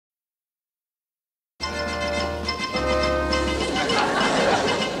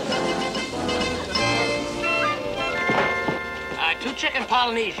chicken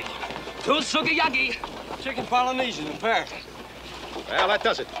Polynesian. 2 sukiyaki. Chicken Polynesian in pair. Well, that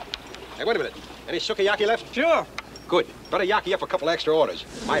does it. Hey, wait a minute. Any sukiyaki left? Sure. Good. Better yaki up a couple extra orders.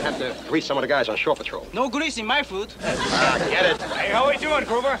 Might have to grease some of the guys on shore patrol. No grease in my food. Get it. Hey, how we doing,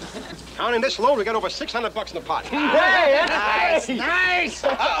 Gruber? Counting this load, we got over $600 in the pot. Hey, Nice, nice.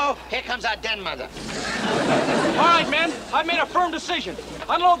 Uh-oh, here comes our den mother. All right, men. I've made a firm decision.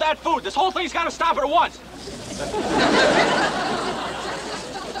 Unload that food. This whole thing's got to stop at once.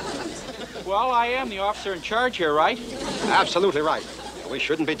 Well, I am the officer in charge here, right? Absolutely right. We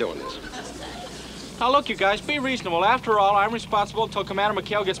shouldn't be doing this. Now, look, you guys, be reasonable. After all, I'm responsible until Commander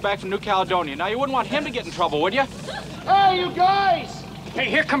Mchale gets back from New Caledonia. Now, you wouldn't want him to get in trouble, would you? Hey, you guys! Hey,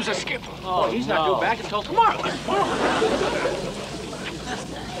 here comes the skipper. Oh, he's not due back until tomorrow.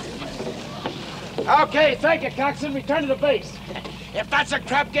 Okay, thank you, Coxswain. Return to the base. If that's a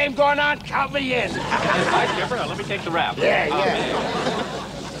crap game going on, count me in. Hi, skipper. Now, let me take the rap. Yeah.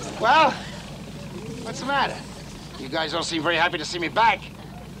 Well, what's the matter? You guys don't seem very happy to see me back.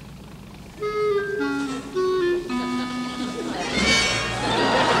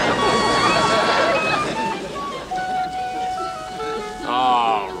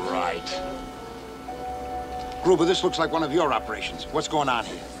 All right. Gruber, this looks like one of your operations. What's going on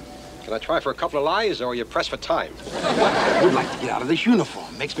here? Can I try for a couple of lies, or are you pressed for time? I would like to get out of this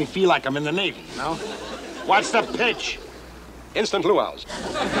uniform. Makes me feel like I'm in the Navy, you know? What's the pitch? Instant luau's.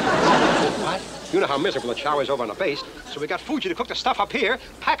 What? You know how miserable the chow is over on the base, so we got Fuji to cook the stuff up here,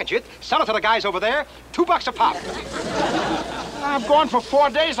 package it, sell it to the guys over there, $2 a pop. I'm gone for 4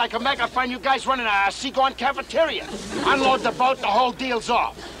 days. I come back, I find you guys running a seagoing cafeteria. Unload the boat, the whole deal's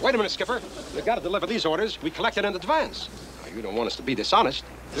off. Wait a minute, Skipper. We've got to deliver these orders. We collected in advance. Now, you don't want us to be dishonest.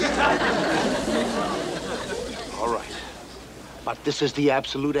 All right. But this is the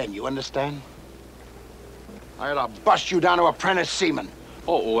absolute end, you understand? I ought to bust you down to apprentice seaman.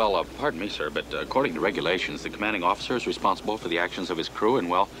 Oh, well, pardon me, sir, but according to regulations, the commanding officer is responsible for the actions of his crew, and,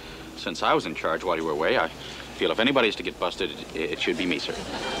 well, since I was in charge while you were away, I feel if anybody's to get busted, it should be me, sir.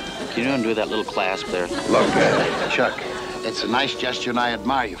 Can you undo that little clasp there? Look, Chuck, it's a nice gesture, and I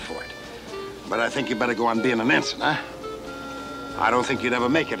admire you for it. But I think you better go on being an ensign, huh? I don't think you'd ever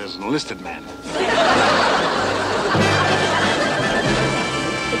make it as an enlisted man.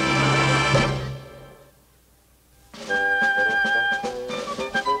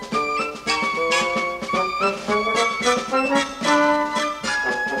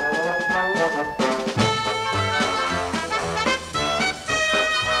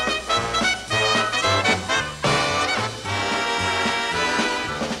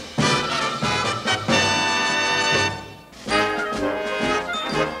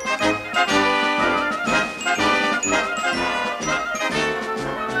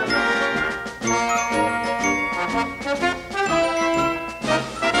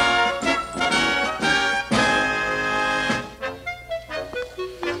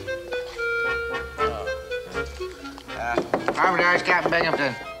 Captain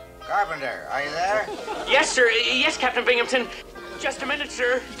Binghamton. Carpenter, are you there? Yes, sir. Yes, Captain Binghamton. Just a minute,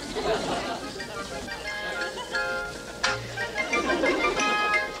 sir.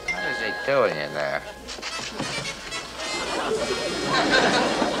 What is he doing in there?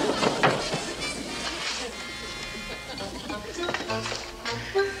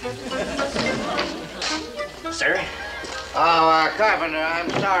 Sir? Oh, Carpenter, I'm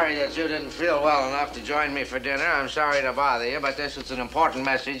sorry that you didn't feel well enough to join me for dinner. I'm sorry to bother you, but this is an important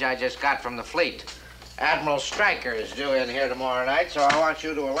message I just got from the fleet. Admiral Stryker is due in here tomorrow night, so I want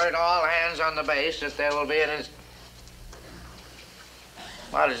you to alert all hands on the base that there will be an...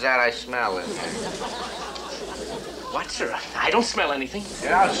 What is that I smell in here? What, sir? I don't smell anything. You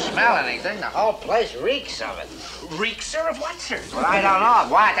don't smell anything? The whole place reeks of it. Reek, sir, of what, sir? Well, I don't know.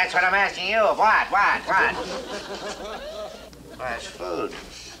 Of what? That's what I'm asking you. Of what? What? Well, it's food.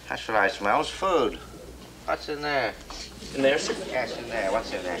 That's what I smell. It's food. What's in there? In there, sir? Yes, in there.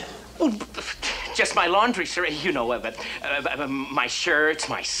 What's in there? Oh, just my laundry, sir. You know, my shirts,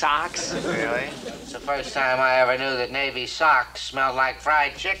 my socks. Really? It's the first time I ever knew that Navy socks smelled like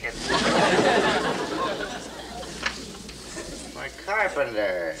fried chicken. My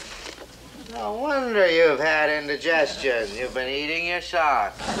Carpenter. No wonder you've had indigestion. You've been eating your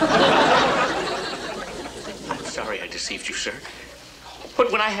socks. I'm sorry I deceived you, sir.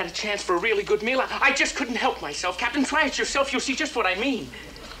 But when I had a chance for a really good meal, I just couldn't help myself. Captain, try it yourself. You'll see just what I mean.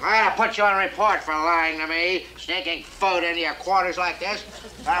 I gotta put you on report for lying to me, sneaking food into your quarters like this.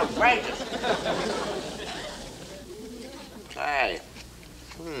 Outrageous. Hey.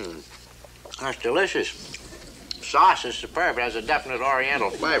 That's delicious. sauce is superb. It has a definite Oriental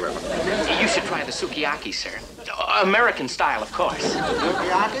flavor. You should try the sukiyaki, sir. American style, of course.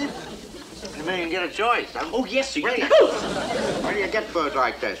 Sukiyaki? You mean you get a choice, huh? Oh, yes, sir. Where do you get food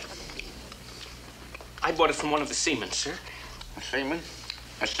like this? I bought it from one of the seamen, sir. A seaman?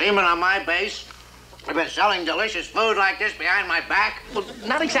 A seaman on my base? You've been selling delicious food like this behind my back? Well,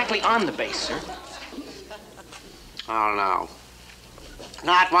 not exactly on the base, sir. Oh, no.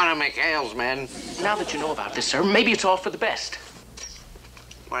 Not one of Mchale's men. Now that you know about this, sir, maybe it's all for the best.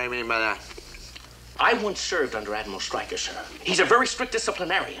 What do you mean by that? I once served under Admiral Stryker, sir. He's a very strict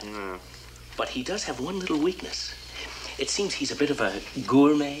disciplinarian. Mm. But he does have one little weakness. It seems he's a bit of a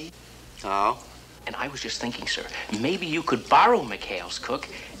gourmet. Oh? And I was just thinking, sir, maybe you could borrow Mchale's cook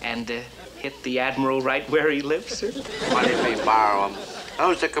and hit the Admiral right where he lives, sir. What do you mean, borrow him?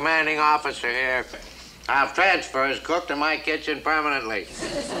 Who's the commanding officer here? I'll transfer his cook to my kitchen permanently.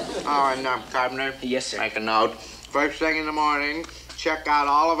 Oh, and Carpenter? Yes, sir. Make a note. First thing in the morning, check out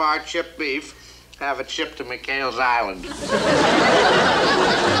all of our chipped beef. Have it shipped to Mchale's Island.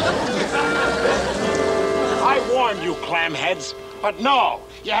 I warned you, clamheads. But no,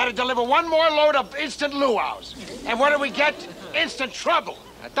 you had to deliver one more load of instant luau's. And what do we get? Instant trouble.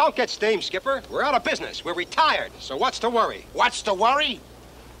 Now, don't get steamed, Skipper. We're out of business. We're retired. So what's the worry? What's the worry?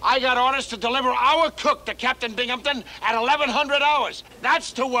 I got orders to deliver our cook to Captain Binghamton at 1100 hours.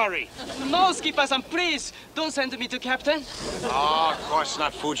 That's the worry. No, Skipper-san, please. Don't send me to Captain. Oh, of course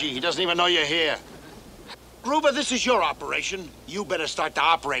not, Fuji. He doesn't even know you're here. Ruba, this is your operation. You better start to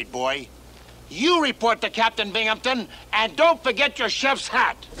operate, boy. You report to Captain Binghamton, and don't forget your chef's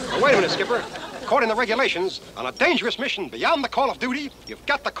hat. Now, wait a minute, Skipper. According to regulations, on a dangerous mission beyond the call of duty, you've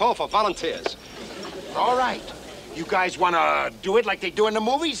got to call for volunteers. All right. You guys want to do it like they do in the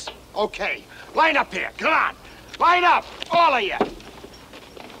movies? Okay. Line up here. Come on. Line up. All of you.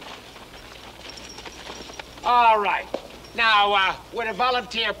 All right. Now, would a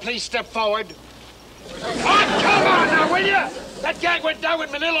volunteer please step forward? Oh, come on now, will you? That gang went down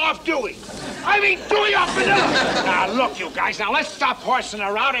with Manila off Dewey. I mean, Dewey off Manila. Now, look, you guys. Now, let's stop horsing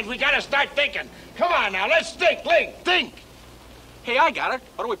around and we got to start thinking. Come on now. Let's think. Think. Hey, I got it.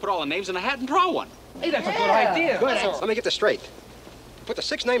 Why don't we put all the names in a hat and draw one? Hey, that's a good idea. Good. Let me get this straight. Put the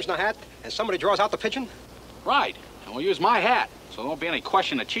 6 names in a hat, and somebody draws out the pigeon? Right. And we'll use my hat, so there won't be any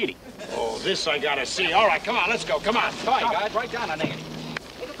question of cheating. Oh, this I got to see. All right, come on. Let's go. Come on. All right, guys, write down a name.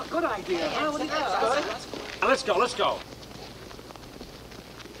 Hey, that's a good idea. Now, let's go. Let's go.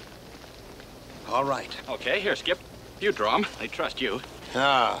 All right. Okay, here, Skip. You draw them. They trust you.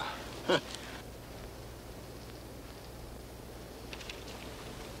 Ah.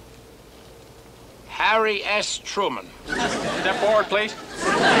 Harry S. Truman. Step forward, please.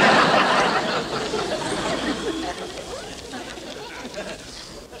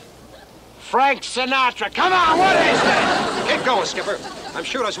 Frank Sinatra. Come on, what is it? Keep going, Skipper. I'm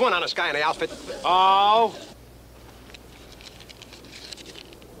sure there's one honest guy in the outfit. Oh.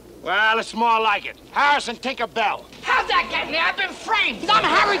 Well, it's more like it. Harrison Tinker Bell. How'd that get me? I've been framed. I'm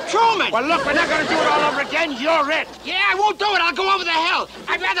Harry Truman. Well, look, we're not going to do it all over again. You're it. Yeah, I won't do it. I'll go over the hill.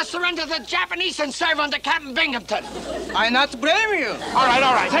 I'd rather surrender to the Japanese than serve under Captain Binghamton. I not blame you. All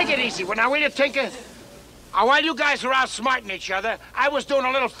right. Take it easy. Well, now, will you, Tinker? While you guys were out smarting each other, I was doing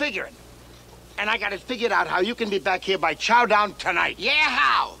a little figuring. And I got it figured out how you can be back here by chow down tonight. Yeah,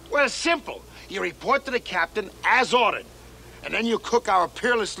 how? Well, it's simple. You report to the captain as ordered. And then you cook our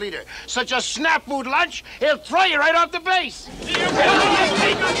peerless leader such a snafu lunch, he'll throw you right off the base.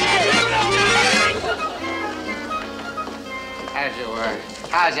 As you were.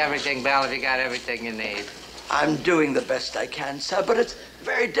 How's everything, Bell? Have you got everything you need? I'm doing the best I can, sir, but it's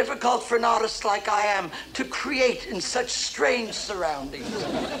very difficult for an artist like I am to create in such strange surroundings.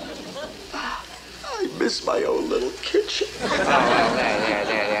 I miss my own little kitchen. Oh, well,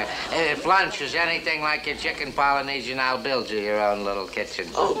 there. If lunch is anything like your chicken Polynesian, I'll build you your own little kitchen.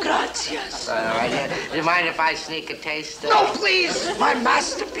 Oh, gracias. All right. Do you mind if I sneak a taste? No, please. My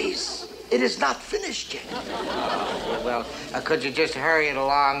masterpiece. It is not finished yet. Well, could you just hurry it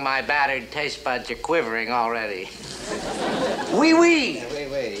along? My battered taste buds are quivering already. Oui, oui.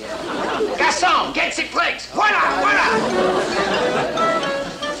 Oui, yeah. Garçon, get the plates. Voila.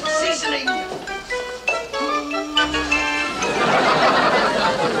 Seasoning.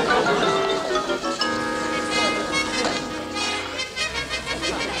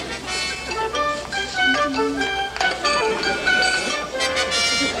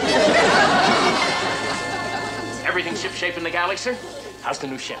 Everything shipshape in the galley, sir? How's the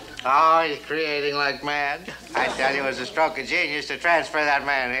new chef? Oh, he's creating like mad. I tell you, it was a stroke of genius to transfer that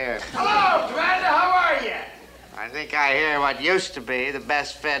man here. Hello, Commander. How are you? I think I hear what used to be the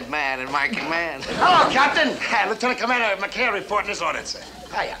best-fed man in my command. Hello, Captain. Lieutenant Commander Mchale reporting his orders, sir.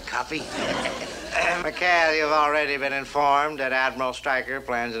 Hiya, Coffee. Mchale, you've already been informed that Admiral Stryker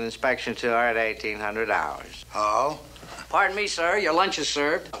plans an inspection tour at 1800 hours. Oh? Pardon me, sir. Your lunch is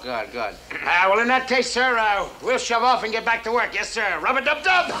served. Oh, good, good. Well, in that case, sir, we'll shove off and get back to work. Yes, sir.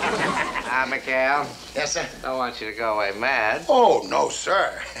 Rub-a-dub-dub. Mchale. Yes, sir? I don't want you to go away mad. Oh, no,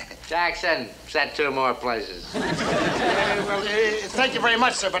 sir. Jackson, set 2 more places. Thank you very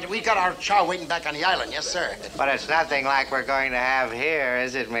much, sir, but we got our chow waiting back on the island. Yes, sir. But it's nothing like we're going to have here,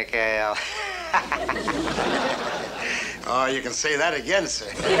 is it, Mchale? Oh, you can say that again,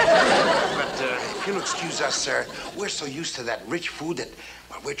 sir. But if you'll excuse us, sir, we're so used to that rich food that,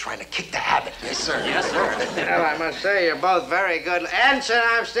 well, we're trying to kick the habit. Yes, sir. Yes, sir. Well, I must say you're both very good. Ensign,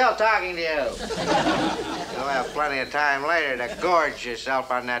 I'm still talking to you. You'll have plenty of time later to gorge yourself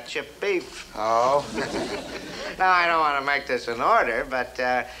on that chipped beef. Oh? Now, I don't want to make this an order, but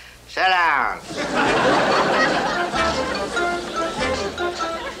sit down.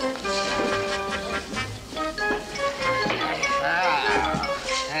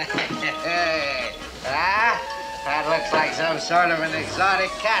 That looks like some sort of an exotic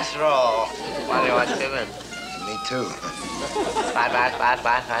casserole. Wonder what's in it. Me too. What?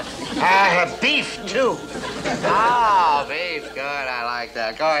 Beef, too. Oh, beef. Good. I like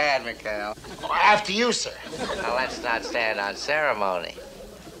that. Go ahead, Mchale. After you, sir. Now, let's not stand on ceremony.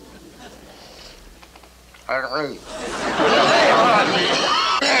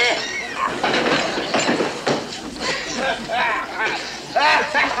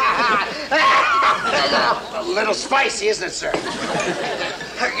 A little spicy, isn't it, sir?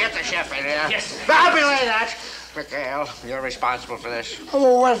 Get the chef in here. Yes. I'll belay that. Mchale, you're responsible for this.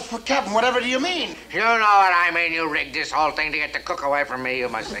 Oh, well, Captain, whatever do you mean? You know what I mean. You rigged this whole thing to get the cook away from me. You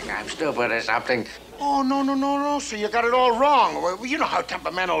must think I'm stupid or something. Oh, no, sir. You got it all wrong. Well, you know how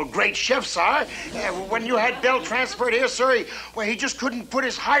temperamental great chefs are. When you had Bill transferred here, sir, he just couldn't put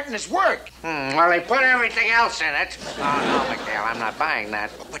his heart in his work. Well, they put everything else in it. Oh, no, Mchale, I'm not buying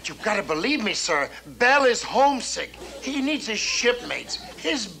that. But you've got to believe me, sir. Bell is homesick. He needs his shipmates,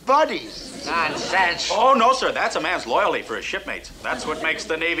 his buddies. Nonsense. Oh, no, sir. That's a man's loyalty for his shipmates. That's what makes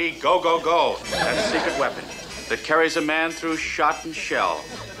the Navy go, go, go. That secret weapon that carries a man through shot and shell.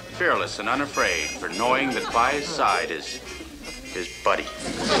 Fearless and unafraid, for knowing that by his side is his buddy.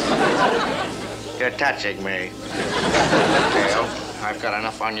 You're touching me. Mchale, I've got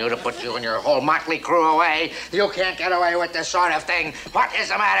enough on you to put you and your whole motley crew away. You can't get away with this sort of thing. What is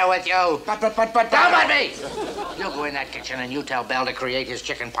the matter with you? But... Don't let me! You go in that kitchen and you tell Bell to create his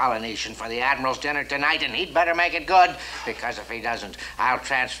chicken Polynesian for the Admiral's dinner tonight, and he'd better make it good, because if he doesn't, I'll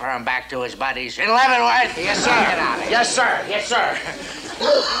transfer him back to his buddies in Leavenworth. Yes, sir. Get out of here. Yes, sir. Yes, sir.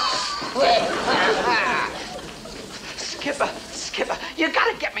 Skipper, you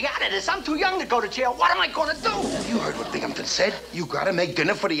gotta get me out of this. I'm too young to go to jail. What am I gonna do? You heard what Binghamton said. You gotta make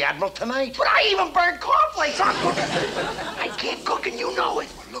dinner for the Admiral tonight. But I even burned cornflakes. I can't cook, and you know it.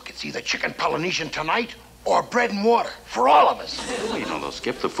 Well, look, it's either chicken Polynesian tonight or bread and water for all of us. Well, you know, they'll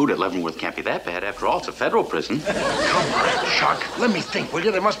skip the food at Leavenworth can't be that bad. After all, it's a federal prison. Come on, Chuck. Let me think, will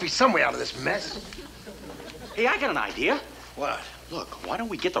you? There must be some way out of this mess. Hey, I got an idea. What? Look, why don't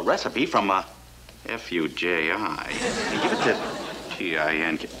we get the recipe from, F-U-J-I and give it to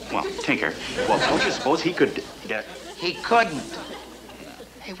T-I-N-K. Well, Tinker. Well, don't you suppose he could, He couldn't.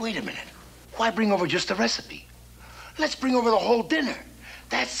 Hey, wait a minute. Why bring over just the recipe? Let's bring over the whole dinner.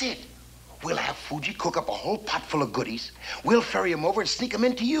 That's it. We'll have Fuji cook up a whole pot full of goodies. We'll ferry him over and sneak him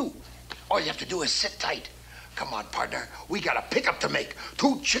into you. All you have to do is sit tight. Come on, partner. We got a pickup to make.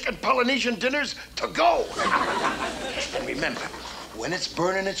 2 chicken Polynesian dinners to go. And remember, when it's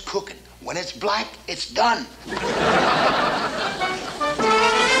burning, it's cooking. When it's black, it's done.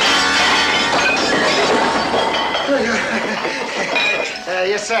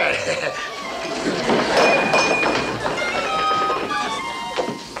 Yes, sir.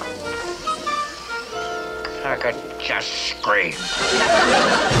 I could just scream.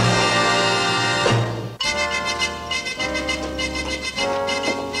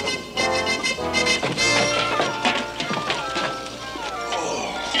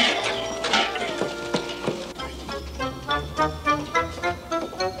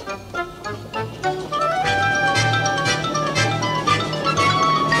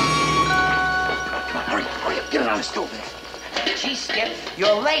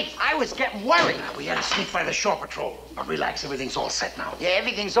 You're late. I was getting worried. We had to sneak by the shore patrol. But relax, everything's all set now. Yeah,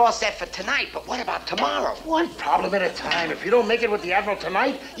 everything's all set for tonight, but what about tomorrow? One problem at a time. If you don't make it with the Admiral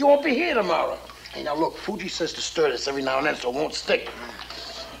tonight, you won't be here tomorrow. Hey, now look, Fuji says to stir this every now and then so it won't stick.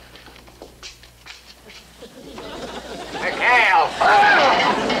 Mchale!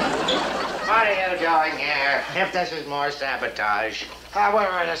 What are you doing here? If this is more sabotage. Wait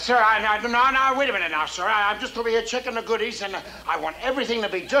a minute, sir. No, wait a minute now, sir. I'm just over here checking the goodies, and I want everything to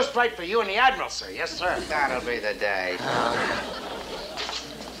be just right for you and the Admiral, sir. Yes, sir. That'll be the day.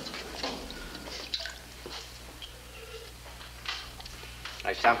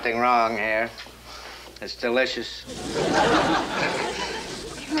 There's something wrong here. It's delicious.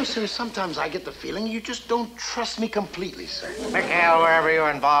 You know, sir, sometimes I get the feeling you just don't trust me completely, sir. Mchale, wherever you're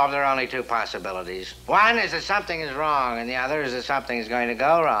involved, there are only two possibilities. One is that something is wrong, and the other is that something is going to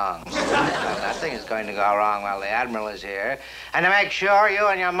go wrong. Well, nothing is going to go wrong while the Admiral is here. And to make sure, you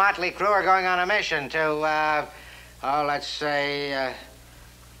and your motley crew are going on a mission to, let's say,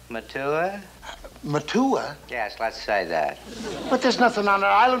 Matua? Matua? Yes, let's say that. But there's nothing on that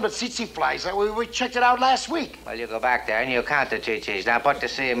island but tsetse flies. We checked it out last week. Well, you go back there and you count the chi-chis. Now put to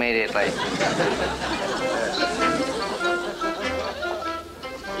sea immediately.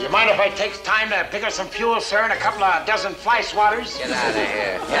 You mind if I take time to pick up some fuel, sir, and a couple of dozen fly swatters? Get out of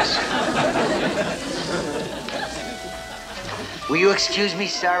here. Yes, sir. Will you excuse me,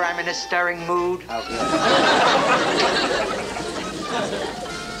 sir? I'm in a stirring mood. Oh,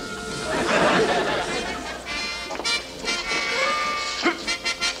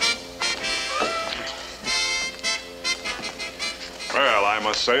 Well, I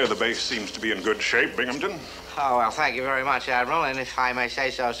must say the base seems to be in good shape, Binghamton. Oh, well, thank you very much, Admiral. And if I may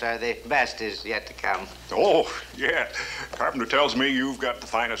say so, sir, the best is yet to come. Oh, yeah. Carpenter tells me you've got the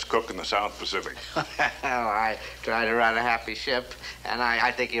finest cook in the South Pacific. Well, I try to run a happy ship, and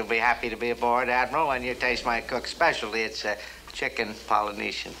I think you'll be happy to be aboard, Admiral, when you taste my cook's specialty. It's a chicken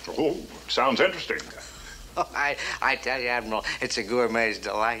Polynesian. Oh, sounds interesting. Oh, I tell you, Admiral, it's a gourmet's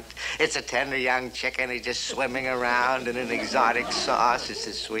delight. It's a tender young chicken. He's just swimming around in an exotic sauce. It's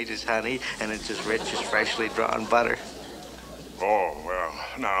as sweet as honey, and it's as rich as freshly drawn butter. Oh, well,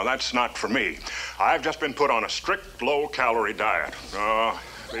 no, that's not for me. I've just been put on a strict low-calorie diet.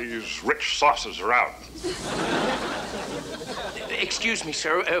 These rich sauces are out. Excuse me,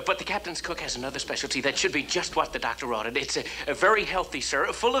 sir, but the captain's cook has another specialty that should be just what the doctor ordered. It's a very healthy, sir,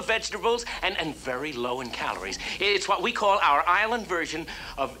 full of vegetables and very low in calories. It's what we call our island version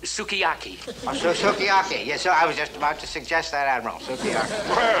of sukiyaki. Oh, sukiyaki. Yes, sir, I was just about to suggest that, Admiral.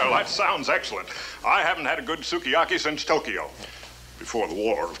 Sukiyaki. Well, that sounds excellent. I haven't had a good sukiyaki since Tokyo. Before the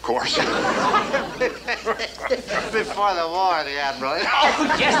war, of course. Before the war, the Admiral.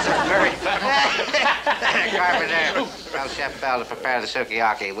 Oh, yes, sir, very Carpenter, tell Chef Bell to prepare the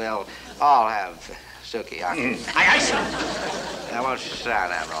sukiyaki. We'll all have sukiyaki. Aye, sir. Now, won't you sit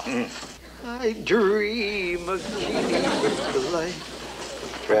down, Admiral? I dream of keeping with the light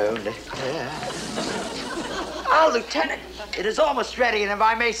round the Lieutenant, it is almost ready, and if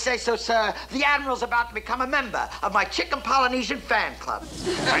I may say so, sir, the Admiral's about to become a member of my Chicken Polynesian fan club.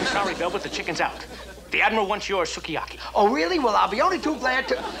 I'm sorry, Bill, but the chicken's out. The Admiral wants your sukiyaki. Oh, really? Well, I'll be only too glad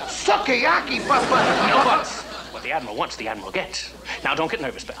to... Sukiyaki, but... No buts. What the Admiral wants, the Admiral gets. Now, don't get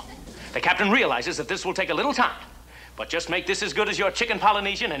nervous, Bill. The captain realizes that this will take a little time. But just make this as good as your chicken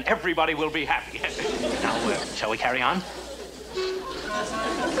Polynesian, and everybody will be happy. Now, shall we carry on?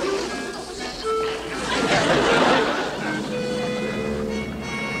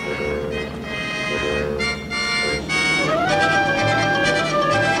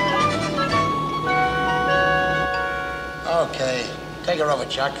 Okay, take her over,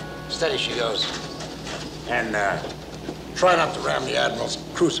 Chuck. Steady she goes. And, try not to ram the Admiral's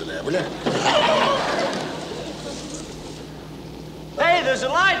cruiser there, will you? Hey, there's a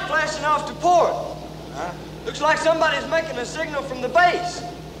light flashing off to port. Huh? Looks like somebody's making a signal from the base.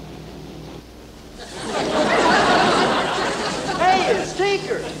 Hey, it's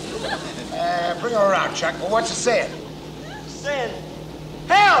Tinker. Bring her around, Chuck. Well, what's it saying? Saying,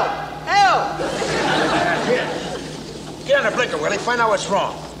 help! Help! Here. Get on the blinker, Willie. Find out what's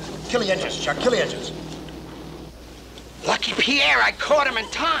wrong. Kill the engines, Chuck. Kill the engines. Lucky Pierre, I caught him in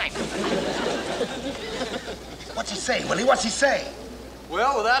time. What's he say, Willie? What's he say?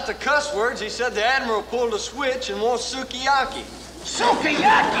 Well, without the cuss words, he said the Admiral pulled a switch and wants sukiyaki.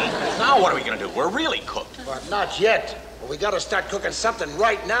 Sukiyaki? Now what are we gonna do? We're really cooked. But not yet. Well, we gotta start cooking something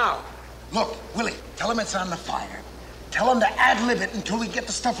right now. Look, Willie, tell him it's on the fire. Tell him to ad-lib it until we get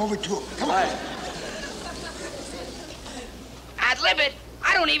the stuff over to him. Come on. Ad-lib it?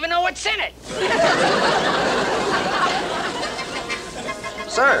 I don't even know what's in it.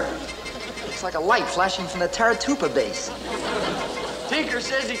 Sir, looks like a light flashing from the Taratupa base. Tinker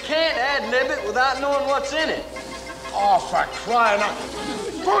says he can't ad-lib it without knowing what's in it. Oh, for crying out.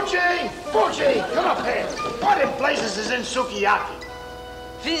 Bucci, come up here. What in blazes is in sukiyaki?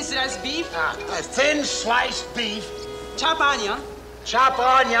 Thin sliced beef? A thin sliced beef, Chop onion. Chop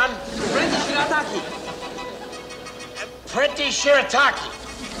onion. Pretty shirataki. Pretty shirataki.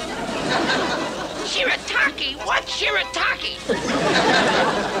 Shirataki? What's shirataki?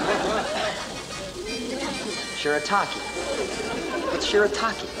 Shirataki. What's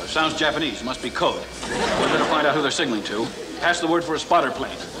shirataki? Sounds Japanese. Must be code. We better find out who they're signaling to. Pass the word for a spotter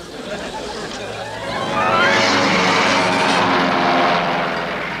plane.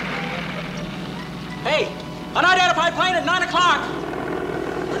 Hey, unidentified plane at 9 o'clock.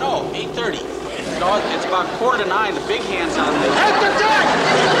 No, 8:30. No, it's about 8:45. The big hand's on the... At the deck!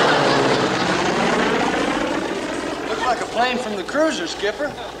 Looks like a plane from the cruiser,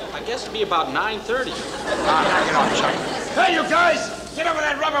 Skipper. I guess it'd be about 9:30. Now get on, Chuck. Hey, you guys! Get over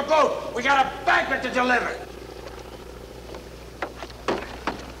that rubber boat! We got a banquet to deliver!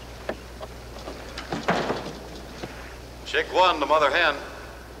 Chick 1 to Mother Hen.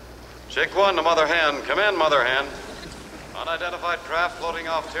 Chick 1 to Mother Hen. Come in, Mother Hen. Unidentified craft floating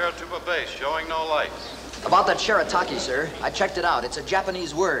off Teratuba Base, showing no lights. About that shirataki, sir. I checked it out. It's a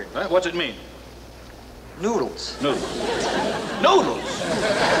Japanese word. What's it mean? Noodles. Noodles. Noodles?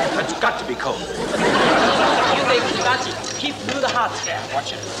 That's got to be code. Keep through the hot. Yeah,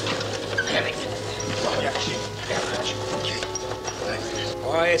 watch it.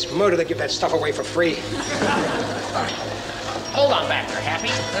 Boy, it's murder to give that stuff away for free. Hold on back there, Happy.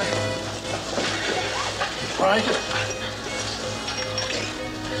 All right. Okay.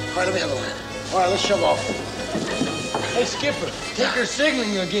 All right, let me have a look. All right, let's shove off. Hey, Skipper, take her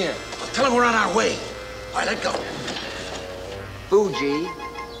signaling again. Tell him we're on our way. All right, let go. Fuji.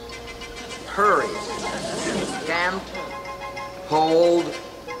 Hurry. Can't. Hold.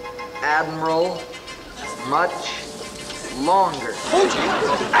 Admiral. Much. Longer. Fuji?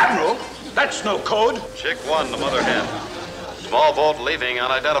 Admiral? That's no code. Chick 1 to Mother Hen. Small boat leaving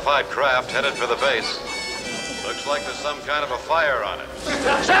unidentified craft headed for the base. Looks like there's some kind of a fire on it.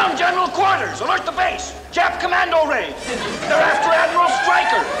 Sound general quarters. Alert the base. Jap commando raid. They're after Admiral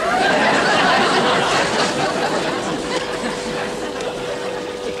Stryker.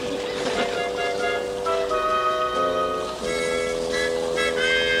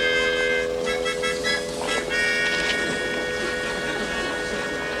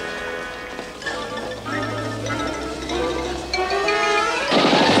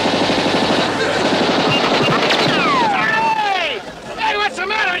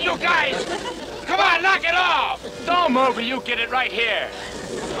 Don't move or you get it right here.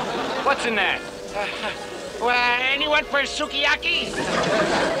 What's in that? Anyone for sukiyaki?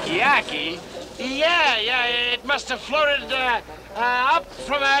 Sukiyaki? Yeah, it must have floated up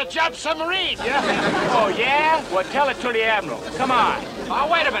from a Jap submarine. Yeah. Oh, yeah? Well, tell it to the Admiral. Come on. Oh,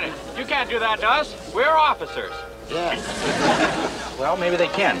 wait a minute. You can't do that to us. We're officers. Yeah. Well, maybe they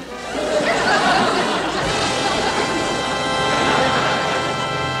can.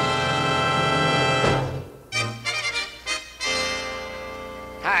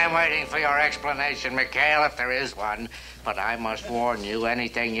 I'm waiting for your explanation, Mchale, if there is one. But I must warn you,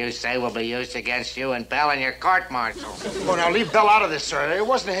 anything you say will be used against you and Bell in your court-martial. Oh, now leave Bell out of this, sir. It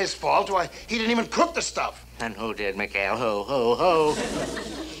wasn't his fault. Why, he didn't even cook the stuff. And who did, Mchale? Who?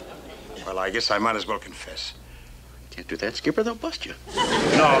 Well, I guess I might as well confess. Can't do that, Skipper. They'll bust you.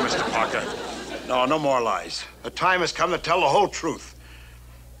 No, Mr. Parker. No more lies. The time has come to tell the whole truth.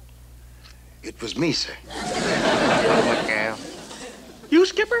 It was me, sir. Mchale. You,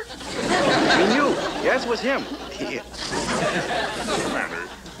 Skipper? And you. Yes, it was him. Yeah. Commander,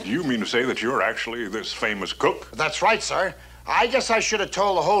 do you mean to say that you're actually this famous cook? That's right, sir. I guess I should have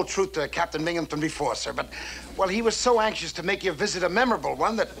told the whole truth to Captain Binghamton before, sir, but, well, he was so anxious to make your visit a memorable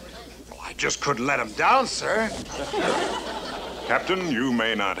one that, well, I just couldn't let him down, sir. Captain, you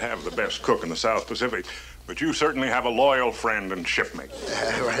may not have the best cook in the South Pacific, but you certainly have a loyal friend and shipmate.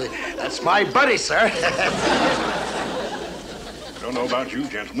 Well, that's my buddy, sir. Don't know about you,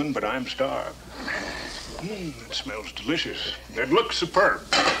 gentlemen, but I'm starved. It smells delicious. It looks superb.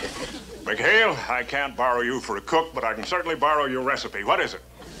 Mchale, I can't borrow you for a cook, but I can certainly borrow your recipe. What is it?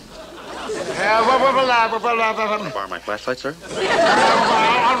 Borrow my flashlight, sir?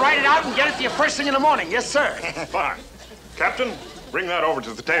 I'll write it out and get it to you first thing in the morning. Yes, sir. Fine. Captain, bring that over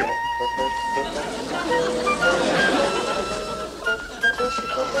to the table.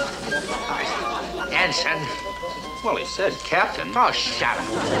 Ensign. Well, he said captain. Oh, shut up.